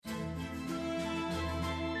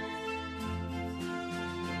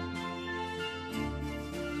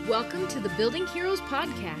Welcome to the Building Heroes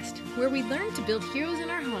podcast, where we learn to build heroes in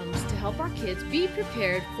our homes to help our kids be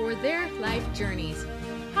prepared for their life journeys.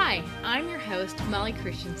 Hi, I'm your host, Molly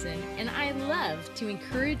Christensen, and I love to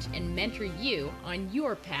encourage and mentor you on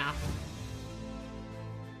your path.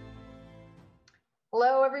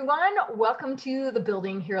 Hello, everyone. Welcome to the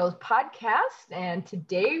Building Heroes podcast. And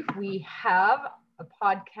today we have a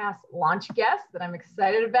podcast launch guest that I'm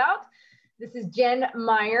excited about. This is Jen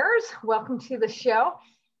Myers. Welcome to the show.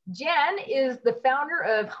 Jen is the founder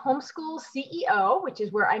of Homeschool CEO, which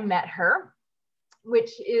is where I met her,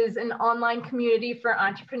 which is an online community for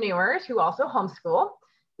entrepreneurs who also homeschool,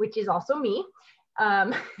 which is also me.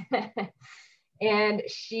 And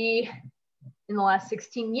she, in the last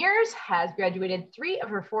 16 years, has graduated 3 of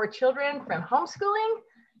her 4 children from homeschooling,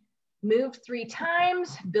 moved 3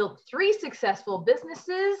 times, built 3 successful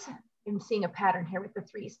businesses. I'm seeing a pattern here with the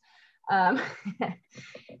 3s.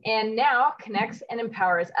 And now connects and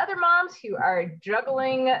empowers other moms who are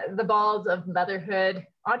juggling the balls of motherhood,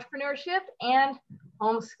 entrepreneurship, and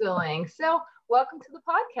homeschooling. So welcome to the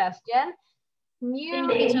podcast, Jen.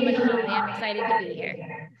 Thank you so much, Molly. I'm excited to be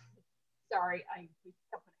here. Sorry, I didn't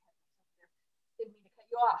mean to cut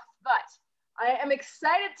you off, but I am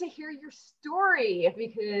excited to hear your story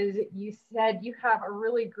because you said you have a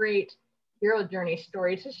really great hero journey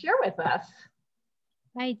story to share with us.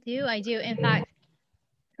 I do. In fact,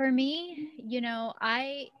 for me,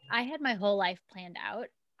 I had my whole life planned out.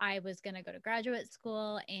 I was going to go to graduate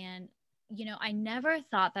school and, I never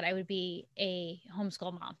thought that I would be a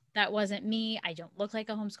homeschool mom. That wasn't me. I don't look like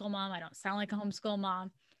a homeschool mom. I don't sound like a homeschool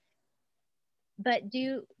mom. But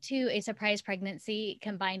due to a surprise pregnancy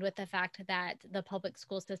combined with the fact that the public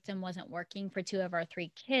school system wasn't working for 2 of our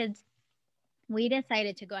 3 kids, we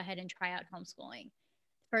decided to go ahead and try out homeschooling.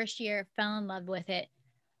 First year, fell in love with it.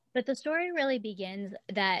 But the story really begins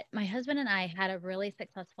that my husband and I had a really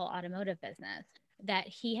successful automotive business that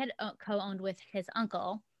he had co-owned with his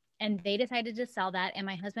uncle, and they decided to sell that. And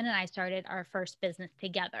my husband and I started our first business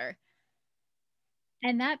together.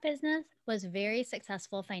 And that business was very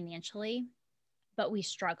successful financially, but we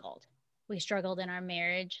struggled. We struggled in our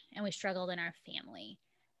marriage and we struggled in our family.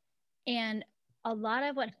 And a lot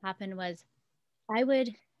of what happened was I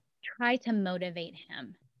would try to motivate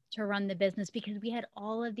him to run the business because we had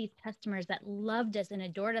all of these customers that loved us and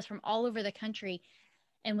adored us from all over the country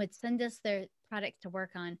and would send us their products to work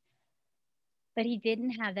on. But he didn't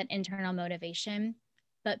have that internal motivation.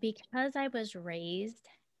 But because I was raised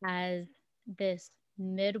as this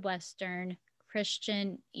Midwestern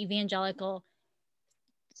Christian evangelical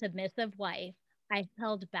submissive wife, I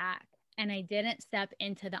held back and I didn't step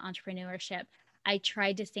into the entrepreneurship. I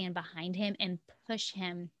tried to stand behind him and push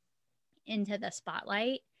him into the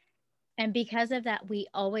spotlight. And because of that, we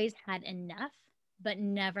always had enough, but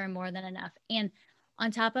never more than enough. And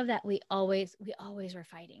on top of that, we always were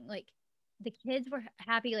fighting. Like the kids were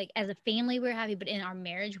happy, like as a family, we were happy, but in our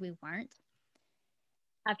marriage, we weren't.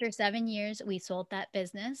 After 7 years, we sold that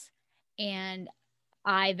business and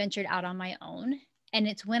I ventured out on my own. And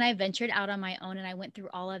it's when I ventured out on my own and I went through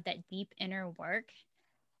all of that deep inner work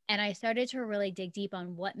and I started to really dig deep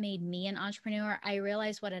on what made me an entrepreneur. I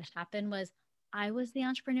realized what had happened was I was the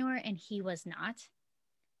entrepreneur and he was not.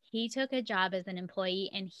 He took a job as an employee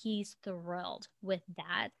and he's thrilled with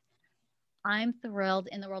that. I'm thrilled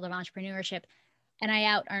in the world of entrepreneurship and I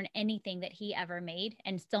out earn anything that he ever made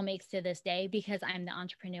and still makes to this day because I'm the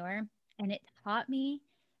entrepreneur. And it taught me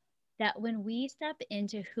that when we step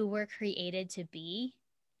into who we're created to be,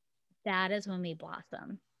 that is when we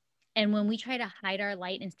blossom. And when we try to hide our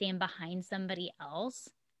light and stand behind somebody else,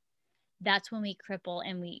 that's when we cripple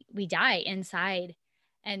and we die inside.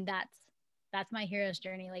 And that's my hero's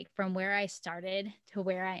journey. Like from where I started to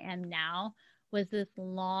where I am now was this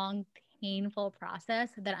long, painful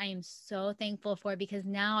process that I am so thankful for because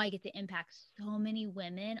now I get to impact so many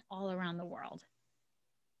women all around the world.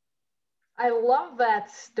 I love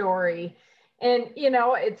that story. And,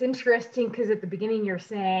 it's interesting because at the beginning you're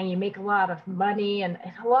saying you make a lot of money and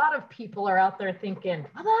a lot of people are out there thinking,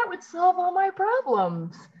 well, that would solve all my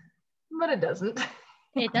problems. But it doesn't.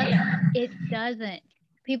 It doesn't. It doesn't.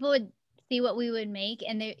 People would see what we would make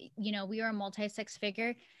and we were a multi-six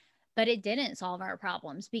figure, but it didn't solve our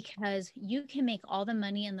problems because you can make all the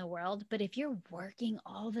money in the world, but if you're working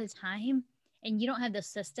all the time and you don't have the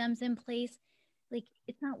systems in place, like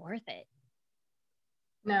it's not worth it.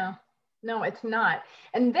 No, it's not.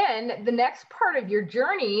 And then the next part of your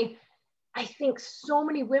journey, I think so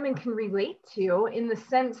many women can relate to in the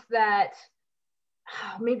sense that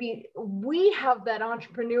maybe we have that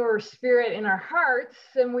entrepreneur spirit in our hearts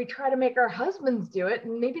and we try to make our husbands do it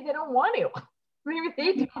and maybe they don't want to. Maybe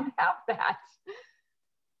they don't have that.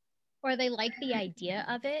 Or they like the idea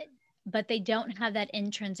of it, but they don't have that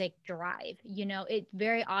intrinsic drive. It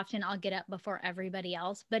very often I'll get up before everybody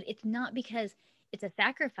else, but it's not because it's a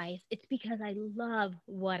sacrifice. It's because I love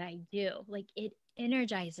what I do. Like, it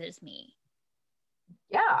energizes me.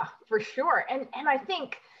 Yeah, for sure. And I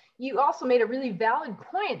think you also made a really valid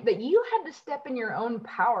point that you had to step in your own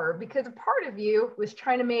power because a part of you was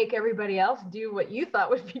trying to make everybody else do what you thought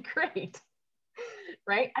would be great.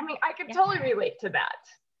 Right? I mean, I can totally relate to that.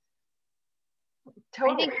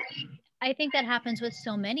 Totally. I think that happens with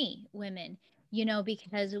so many women,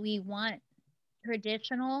 because we want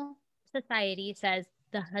traditional society says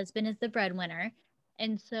the husband is the breadwinner.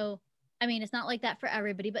 And so, I mean, it's not like that for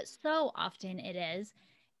everybody, but so often it is.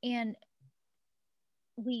 And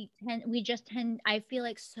I feel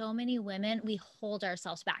like so many women, we hold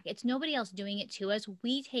ourselves back. It's nobody else doing it to us.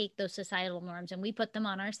 We take those societal norms and we put them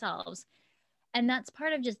on ourselves. And that's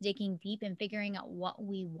part of just digging deep and figuring out what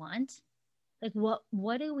we want. Like,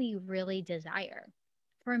 what do we really desire?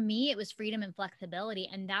 For me, it was freedom and flexibility,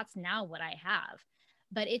 and that's now what I have.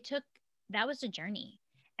 But that was a journey.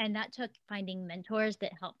 And that took finding mentors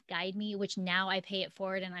that helped guide me, which now I pay it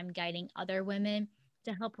forward and I'm guiding other women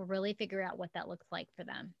to help really figure out what that looks like for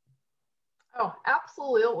them. Oh,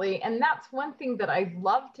 absolutely. And that's one thing that I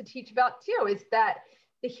love to teach about too, is that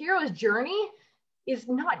the hero's journey is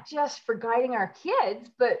not just for guiding our kids,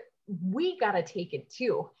 but we got to take it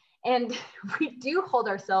too. And we do hold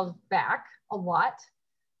ourselves back a lot,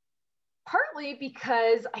 partly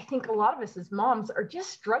because I think a lot of us as moms are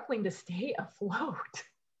just struggling to stay afloat.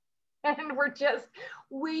 And we're just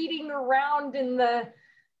wading around in the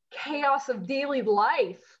chaos of daily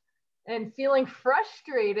life and feeling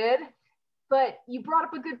frustrated. But you brought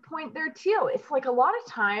up a good point there too. It's like a lot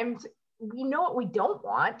of times we know what we don't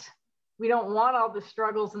want. We don't want all the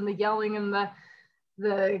struggles and the yelling and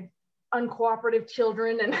the uncooperative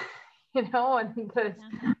children and and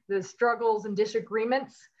the struggles and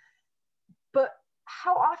disagreements. But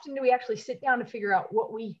how often do we actually sit down to figure out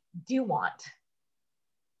what we do want?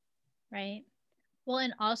 Right. Well,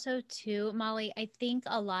 and also too, Molly, I think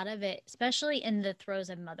a lot of it, especially in the throes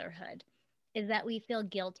of motherhood, is that we feel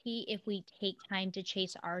guilty if we take time to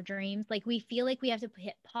chase our dreams. Like, we feel like we have to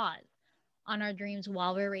hit pause on our dreams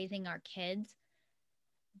while we're raising our kids.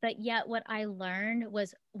 But yet, what I learned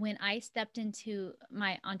was when I stepped into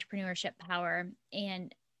my entrepreneurship power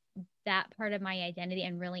and that part of my identity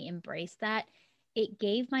and really embraced that, it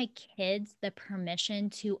gave my kids the permission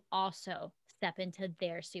to also step into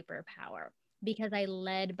their superpower because I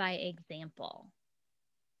led by example.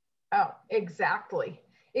 Oh, exactly.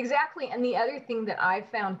 Exactly. And the other thing that I've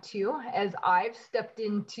found too, as I've stepped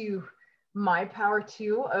into my power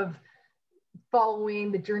too, of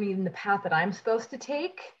following the journey and the path that I'm supposed to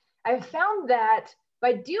take, I've found that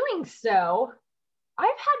by doing so, I've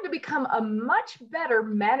had to become a much better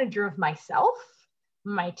manager of myself,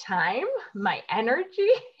 my time, my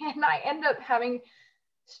energy, and I end up having,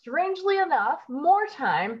 strangely enough, more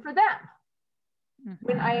time for them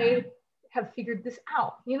when I have figured this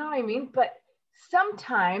out. You know what I mean? But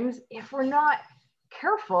sometimes if we're not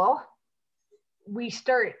careful, we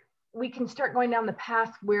can start going down the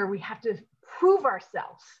path where we have to prove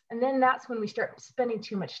ourselves. And then that's when we start spending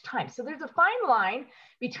too much time. So there's a fine line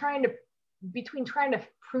between trying to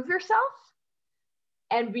prove yourself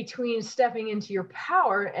and between stepping into your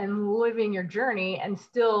power and living your journey and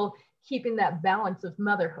still keeping that balance of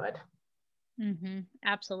motherhood. Mm-hmm.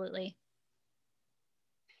 Absolutely.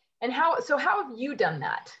 And how have you done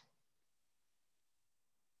that?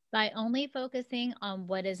 By only focusing on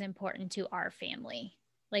what is important to our family,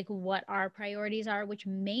 like what our priorities are, which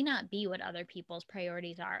may not be what other people's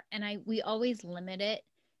priorities are. And we always limit it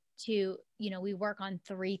to, we work on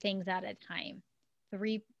 3 things at a time.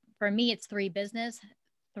 For me, it's 3 business,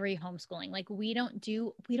 3 homeschooling. Like, we don't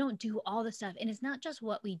do all the stuff. And it's not just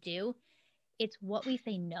what we do, it's what we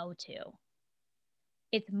say no to.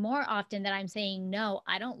 It's more often that I'm saying, no,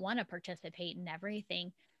 I don't want to participate in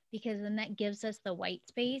everything, because then that gives us the white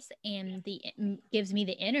space and gives me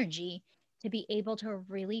the energy to be able to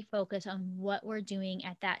really focus on what we're doing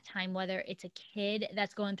at that time, whether it's a kid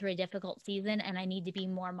that's going through a difficult season and I need to be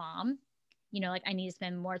more mom, like I need to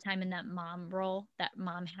spend more time in that mom role, that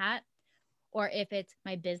mom hat, or if it's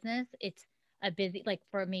my business, it's a busy, like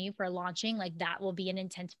for me, for launching, like that will be an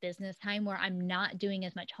intense business time where I'm not doing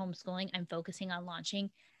as much homeschooling. I'm focusing on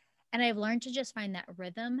launching. And I've learned to just find that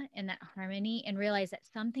rhythm and that harmony and realize that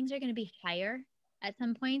some things are going to be higher at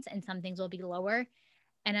some points and some things will be lower.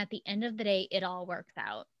 And at the end of the day, it all works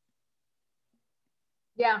out.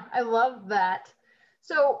 Yeah, I love that.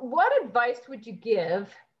 So what advice would you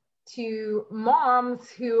give to moms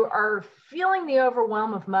who are feeling the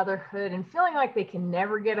overwhelm of motherhood and feeling like they can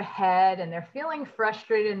never get ahead and they're feeling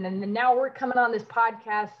frustrated. And then now we're coming on this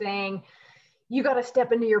podcast saying, you got to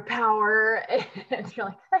step into your power. And you're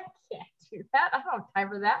like, I can't do that. I don't have time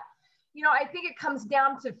for that. You know, I think it comes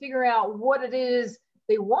down to figuring out what it is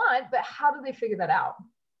they want, but how do they figure that out?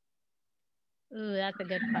 Ooh, that's a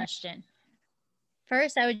good question.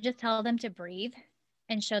 First, I would just tell them to breathe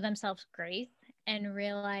and show themselves grace and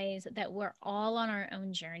realize that we're all on our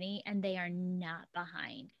own journey and they are not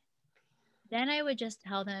behind. Then I would just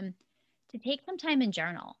tell them to take some time and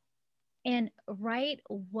journal and write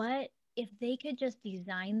what, if they could just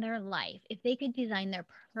design their life, if they could design their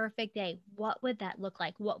perfect day, what would that look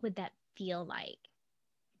like? What would that feel like?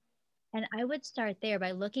 And I would start there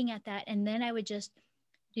by looking at that. And then I would just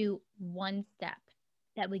do one step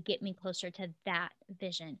that would get me closer to that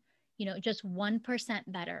vision. You know, just 1%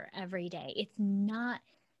 better every day. It's not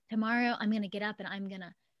tomorrow I'm going to get up and I'm going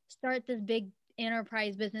to start this big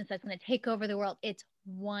enterprise business that's going to take over the world. It's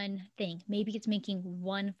one thing. Maybe it's making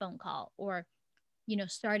one phone call or, you know,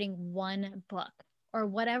 starting one book or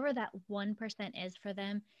whatever that 1% is for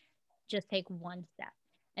them. Just take one step.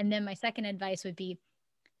 And then my second advice would be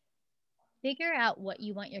figure out what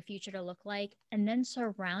you want your future to look like and then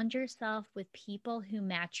surround yourself with people who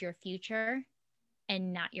match your future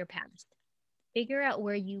and not your past. Figure out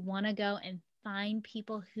where you want to go and find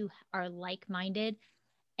people who are like-minded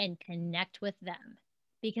and connect with them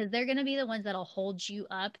because they're going to be the ones that'll hold you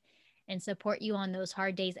up and support you on those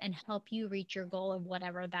hard days and help you reach your goal of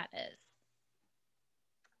whatever that is.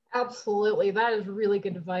 Absolutely. That is really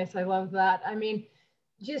good advice. I love that. I mean,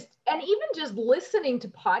 even just listening to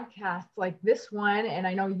podcasts like this one, and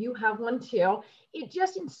I know you have one too, it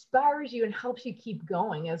just inspires you and helps you keep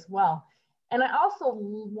going as well. And I also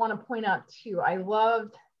want to point out too, I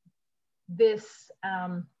loved this,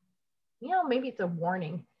 maybe it's a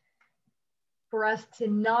warning for us to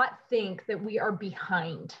not think that we are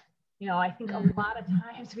behind. You know, I think a lot of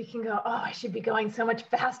times we can go, oh, I should be going so much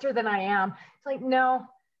faster than I am. It's like, no,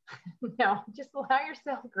 just allow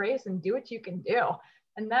yourself grace and do what you can do.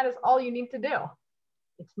 And that is all you need to do.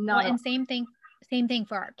 It's not. Well, and same thing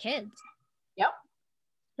for our kids. Yep.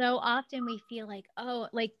 So often we feel like, oh,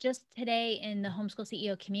 like just today in the Homeschool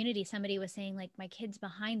CEO community, somebody was saying like, my kid's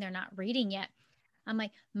behind, they're not reading yet. I'm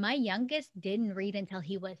like, my youngest didn't read until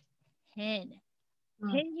he was 10.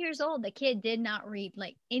 10 years old. The kid did not read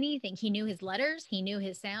like anything. He knew his letters, he knew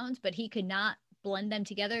his sounds, but he could not blend them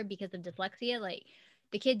together because of dyslexia. Like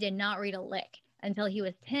the kid did not read a lick until he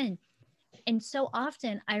was 10. And so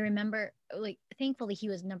often I remember, like, thankfully he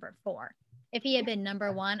was number 4. If he had been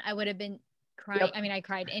number 1, I would have been crying. Yep. I mean, I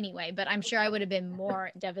cried anyway, but I'm sure I would have been more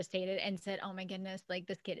devastated and said, oh my goodness, like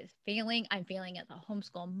this kid is failing. I'm failing as a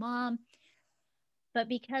homeschool mom. But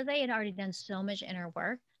because I had already done so much inner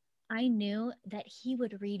work, I knew that he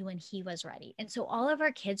would read when he was ready. And so all of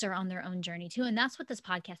our kids are on their own journey too. And that's what this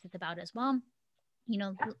podcast is about as well. You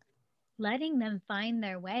know, letting them find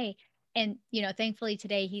their way. And, you know, thankfully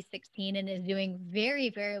today he's 16 and is doing very,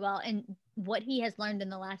 very well. And what he has learned in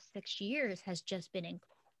the last 6 years has just been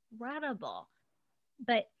incredible.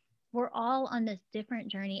 But we're all on this different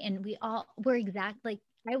journey and we're exactly, like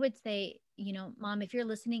I would say, you know, Mom, if you're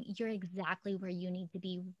listening, you're exactly where you need to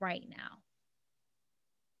be right now.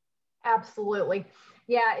 Absolutely.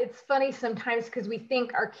 Yeah, it's funny sometimes because we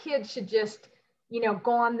think our kids should just,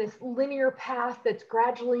 go on this linear path that's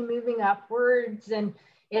gradually moving upwards. And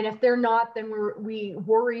if they're not, then we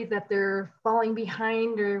worry that they're falling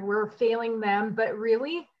behind or we're failing them. But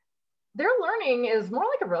really, their learning is more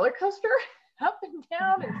like a roller coaster, up and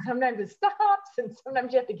down. And sometimes it stops and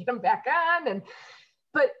sometimes you have to get them back on.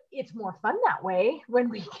 But it's more fun that way when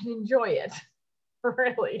we can enjoy it.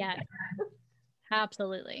 Really. Yeah,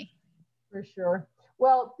 absolutely. For sure.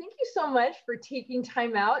 Well, thank you so much for taking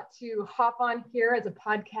time out to hop on here as a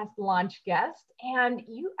podcast launch guest. And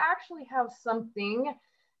you actually have something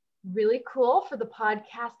really cool for the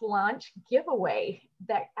podcast launch giveaway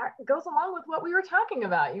that goes along with what we were talking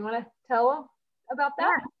about. You want to tell them about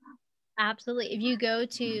that? Yeah, absolutely. If you go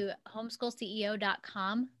to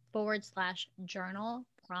homeschoolceo.com/journal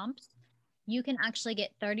prompts, you can actually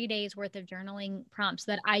get 30 days worth of journaling prompts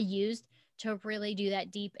that I used to really do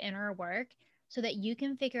that deep inner work so that you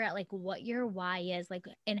can figure out like what your why is like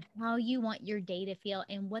and how you want your day to feel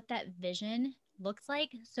and what that vision looks like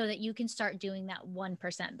so that you can start doing that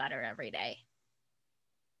 1% better every day.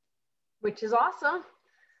 Which is awesome.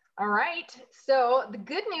 All right. So the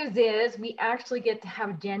good news is we actually get to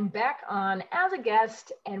have Jen back on as a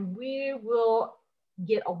guest and we will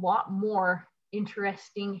get a lot more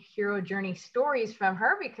interesting hero journey stories from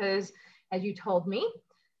her because as you told me,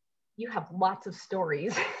 you have lots of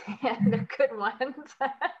stories and they're good ones.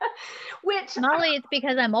 Which Molly, it's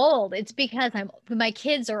because I'm old. It's because my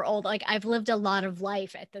kids are old. Like I've lived a lot of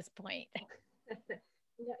life at this point.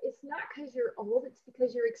 It's not because you're old, it's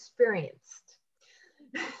because you're experienced.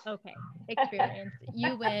 Okay, experience.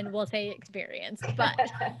 You win, we'll say experience, but.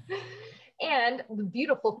 And the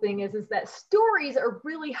beautiful thing is that stories are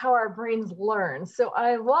really how our brains learn. So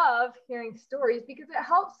I love hearing stories because it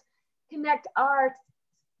helps connect our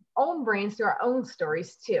own brains to our own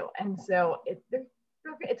stories too. And so it's going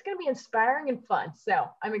to be inspiring and fun. So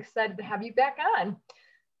I'm excited to have you back on.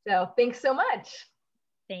 So thanks so much.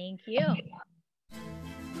 Thank you.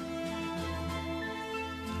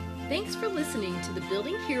 Thanks for listening to the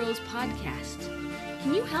Building Heroes podcast.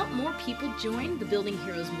 Can you help more people join the Building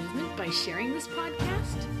Heroes movement by sharing this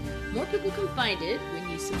podcast? More people can find it when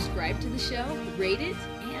you subscribe to the show, rate it,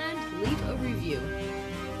 and leave a review.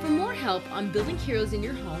 For more help on building heroes in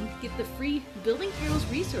your home, get the free Building Heroes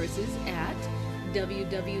resources at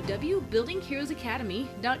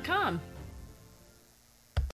www.buildingheroesacademy.com.